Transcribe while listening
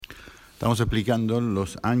Estamos explicando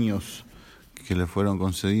los años que le fueron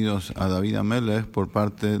concedidos a David Amelech por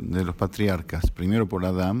parte de los patriarcas. Primero por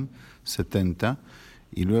Adán, 70,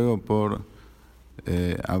 y luego por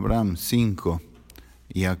Abraham, 5,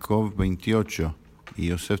 y Jacob, 28, y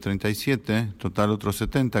Yosef, 37, total otros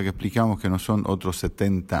 70, que explicamos que no son otros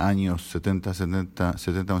 70 años, 70 más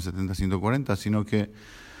 70, 140, sino que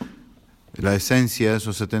la esencia de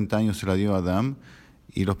esos 70 años se la dio a Adán,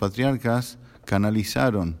 y los patriarcas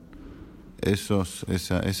canalizaron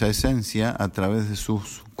esa esencia a través de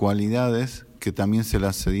sus cualidades que también se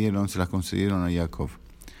las concedieron a Jacob,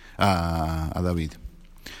 a David.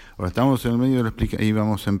 Ahora estamos en el medio y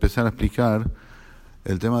vamos a empezar a explicar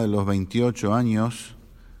el tema de los 28 años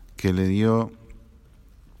que le dio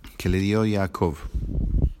Jacob.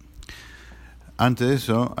 Antes de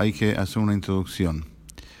eso hay que hacer una introducción.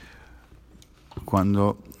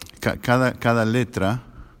 Cuando cada letra,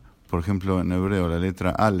 por ejemplo en hebreo la letra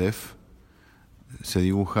Aleph, se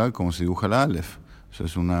dibuja como se dibuja la Aleph. Eso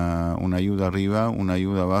es una ayuda arriba, una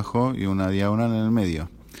ayuda abajo y una diagonal en el medio.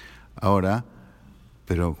 Ahora,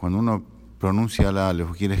 pero cuando uno pronuncia la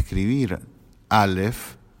Aleph o quiere escribir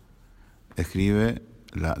Aleph, escribe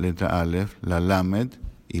la letra Aleph, la Lamed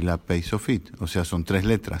y la Pei Sofit. O sea, son 3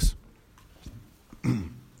 letras.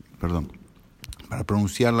 Perdón. Para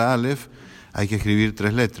pronunciar la Aleph hay que escribir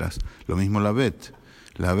 3 letras. Lo mismo la Bet.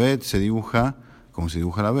 La Bet se dibuja como se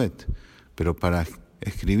dibuja la Bet. Pero para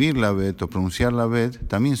escribir la Bet o pronunciar la Bet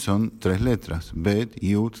también son 3 letras. Bet,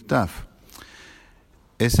 Yud, Taf.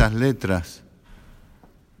 Esas letras,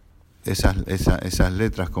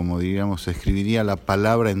 como diríamos, se escribiría la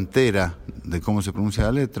palabra entera de cómo se pronuncia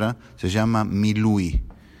la letra, se llama Milui.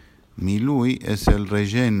 Milui es el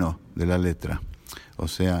relleno de la letra. O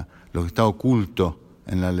sea, lo que está oculto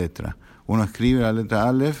en la letra. Uno escribe la letra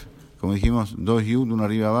Aleph, como dijimos, 2 yud, uno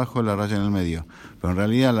arriba abajo, la raya en el medio. Pero en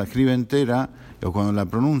realidad la escribe entera, o cuando la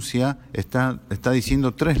pronuncia, está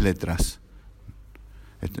diciendo 3 letras.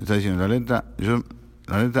 Está diciendo la letra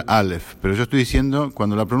Aleph, pero yo estoy diciendo,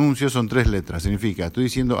 cuando la pronuncio son 3 letras. Significa, estoy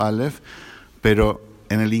diciendo Aleph, pero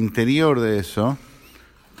en el interior de eso,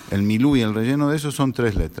 el milú y el relleno de eso son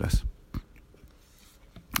 3 letras.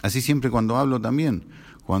 Así siempre cuando hablo también.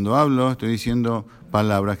 Cuando hablo estoy diciendo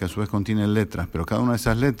palabras que a su vez contienen letras, pero cada una de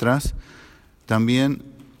esas letras también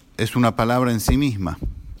es una palabra en sí misma.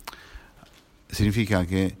 Significa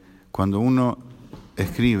que cuando uno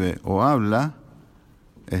escribe o habla,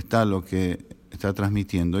 está lo que está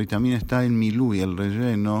transmitiendo y también está el milú y el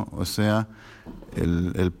relleno, o sea,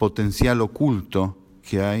 el potencial oculto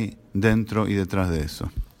que hay dentro y detrás de eso.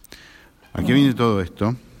 Aquí viene todo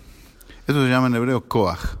esto. Eso se llama en hebreo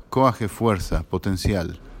koach. Koach es fuerza,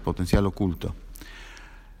 potencial oculto.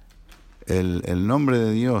 El nombre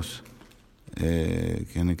de Dios, que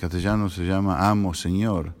en el castellano se llama Amo,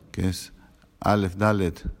 Señor, que es Aleph,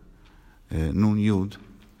 Dalet, Nun, Yud,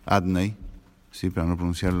 Adnei, ¿sí? Para no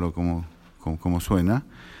pronunciarlo como suena,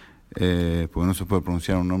 porque no se puede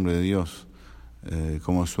pronunciar un nombre de Dios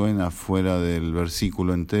como suena fuera del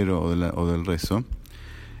versículo entero o del rezo.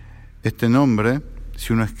 Este nombre,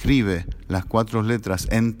 si uno escribe las 4 letras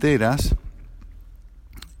enteras,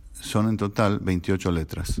 son en total 28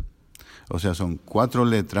 letras. O sea, son 4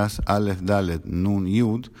 letras, Aleph, Dalet, Nun,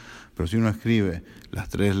 Yud, pero si uno escribe las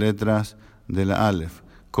 3 letras de la Aleph,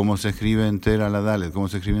 cómo se escribe entera la Dalet, cómo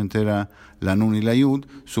se escribe entera la Nun y la Yud,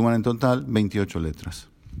 suman en total 28 letras.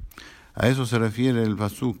 A eso se refiere el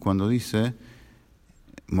Pasuk cuando dice,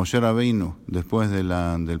 Moshe Rabbeinu, después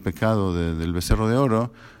del pecado del becerro de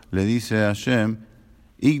oro, le dice a Hashem,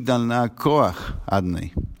 Igdal na koach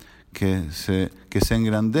adnei, que se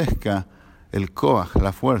engrandezca el koach,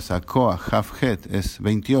 la fuerza, koach, hafjet, es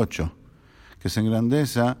 28, que se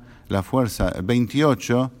engrandezca la fuerza,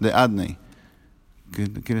 28 de adnei.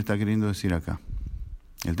 ¿Qué le está queriendo decir acá?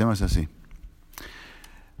 El tema es así.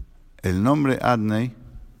 El nombre Adnei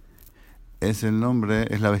es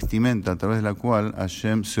la vestimenta a través de la cual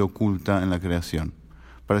Hashem se oculta en la creación.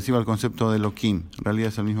 Parecido al concepto de Elohim, en realidad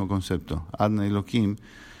es el mismo concepto. Adnei y Elohim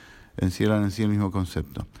encierran en sí el mismo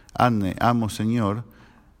concepto. Adnei, amo, Señor,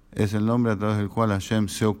 es el nombre a través del cual Hashem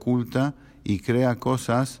se oculta y crea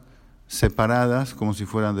cosas separadas como si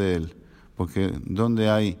fueran de Él. Porque donde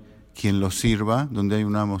hay quien lo sirva, donde hay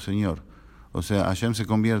un amo Señor. O sea, Hashem se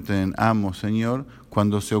convierte en amo Señor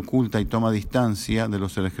cuando se oculta y toma distancia de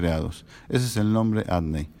los seres creados. Ese es el nombre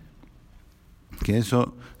Adnei. Que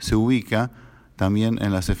eso se ubica también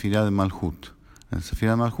en la Sefirá de Malhut. En la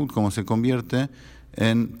Sefirá de Malhut, como se convierte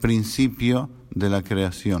en principio de la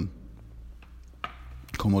creación.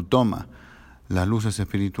 Como toma las luces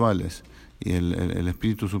espirituales y el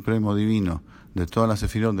Espíritu Supremo Divino de todas las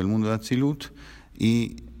Sefirot del mundo de Atzilut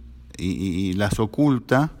y y las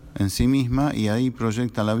oculta en sí misma, y ahí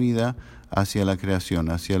proyecta la vida hacia la creación,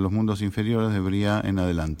 hacia los mundos inferiores de Briá en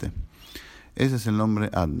adelante. Ese es el nombre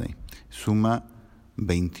Adnei. Suma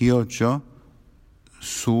 28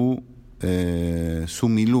 su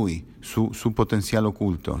milui, su potencial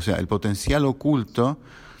oculto. O sea, el potencial oculto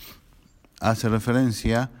hace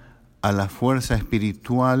referencia a la fuerza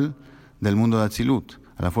espiritual del mundo de Atzilut,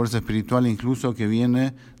 a la fuerza espiritual incluso que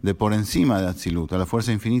viene de por encima de Atzilut, a la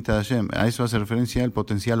fuerza infinita de Hashem. A eso hace referencia el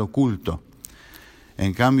potencial oculto.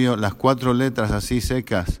 En cambio, las 4 letras así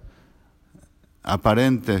secas,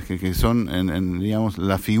 aparentes, que son digamos,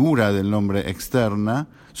 la figura del nombre externa,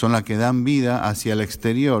 son las que dan vida hacia el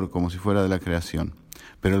exterior, como si fuera de la creación.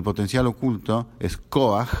 Pero el potencial oculto es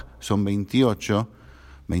Koach, son 28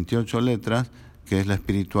 letras, que es la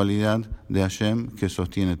espiritualidad de Hashem que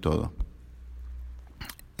sostiene todo.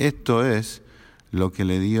 Esto es lo que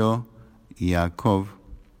le dio Jacob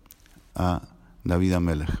a David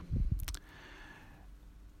Amelech.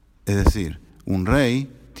 Es decir, un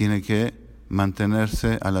rey tiene que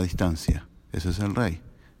mantenerse a la distancia. Ese es el rey.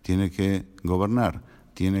 Tiene que gobernar,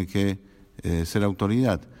 tiene que ser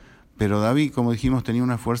autoridad. Pero David, como dijimos, tenía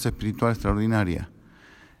una fuerza espiritual extraordinaria.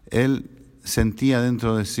 Él sentía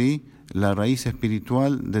dentro de sí la raíz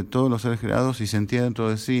espiritual de todos los seres creados y sentía dentro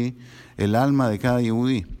de sí el alma de cada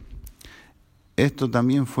yehudí. Esto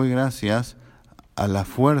también fue gracias a la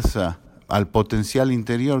fuerza, al potencial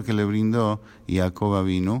interior que le brindó Jacob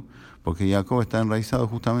Avinu, porque Jacob está enraizado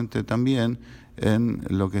justamente también en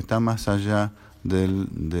lo que está más allá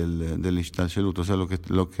del Ishtalshelut, o sea, lo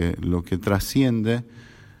que trasciende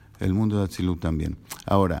el mundo de Atzilut también.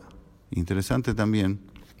 Ahora, interesante también,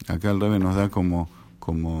 acá el Rebbe nos da como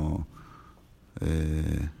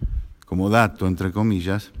dato, entre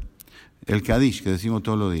comillas, el Kadish que decimos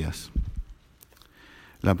todos los días.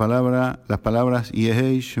 Las palabras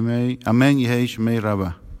Yehei Shmei, Amén Yehei Shmei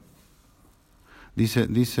Rabá. Dice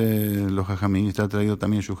los Jajamín, está traído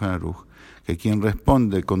también Shulchan Aruch, que quien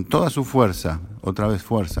responde con toda su fuerza, otra vez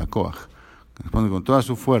fuerza, Koach, responde con toda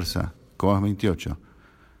su fuerza, Koach 28,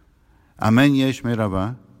 Amén Yehei Shmei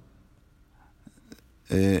Rabá,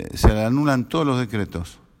 se le anulan todos los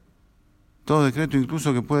decretos. Todo decreto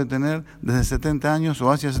incluso que puede tener desde 70 años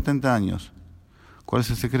o hacia 70 años. ¿Cuál es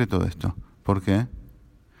el secreto de esto? ¿Por qué?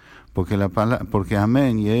 Porque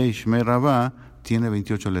Amén Yehei Shmei Rabá tiene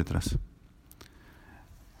 28 letras.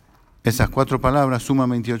 Esas 4 palabras suman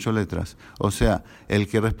 28 letras. O sea, el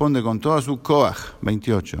que responde con toda su Koach,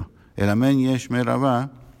 28, el Amén Yehei Shmei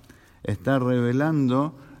Rabá, está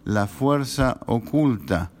revelando la fuerza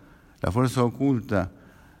oculta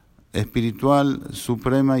espiritual,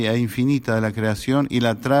 suprema e infinita de la creación, y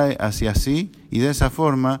la trae hacia sí, y de esa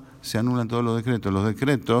forma se anulan todos los decretos. Los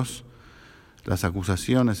decretos, las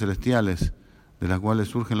acusaciones celestiales de las cuales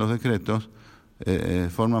surgen los decretos,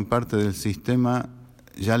 forman parte del sistema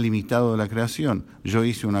ya limitado de la creación. Yo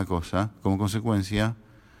hice una cosa, como consecuencia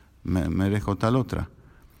merezco tal otra.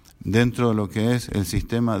 Dentro de lo que es el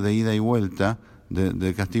sistema de ida y vuelta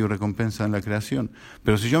de castigo y recompensa en la creación.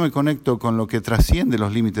 Pero si yo me conecto con lo que trasciende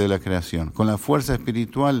los límites de la creación, con la fuerza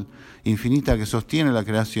espiritual infinita que sostiene la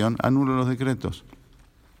creación, anulo los decretos.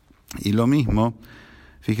 Y lo mismo,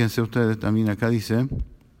 fíjense ustedes, también acá dice,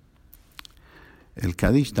 el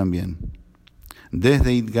Kadish también,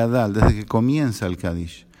 desde Idgadal, desde que comienza el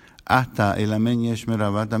Kadish, hasta el Amén Yehei Shmei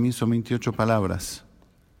Rabá, también son 28 palabras.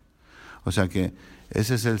 O sea que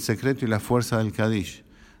ese es el secreto y la fuerza del Kadish,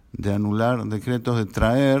 de anular decretos, de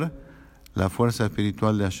traer la fuerza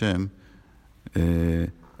espiritual de Hashem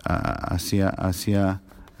hacia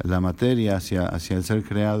la materia, hacia el ser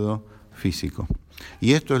creado físico.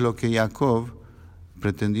 Y esto es lo que Jacob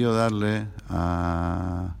pretendió darle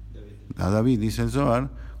a David, dice el Zohar,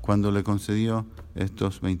 cuando le concedió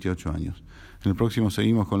estos 28 años. En el próximo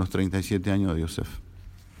seguimos con los 37 años de Yosef.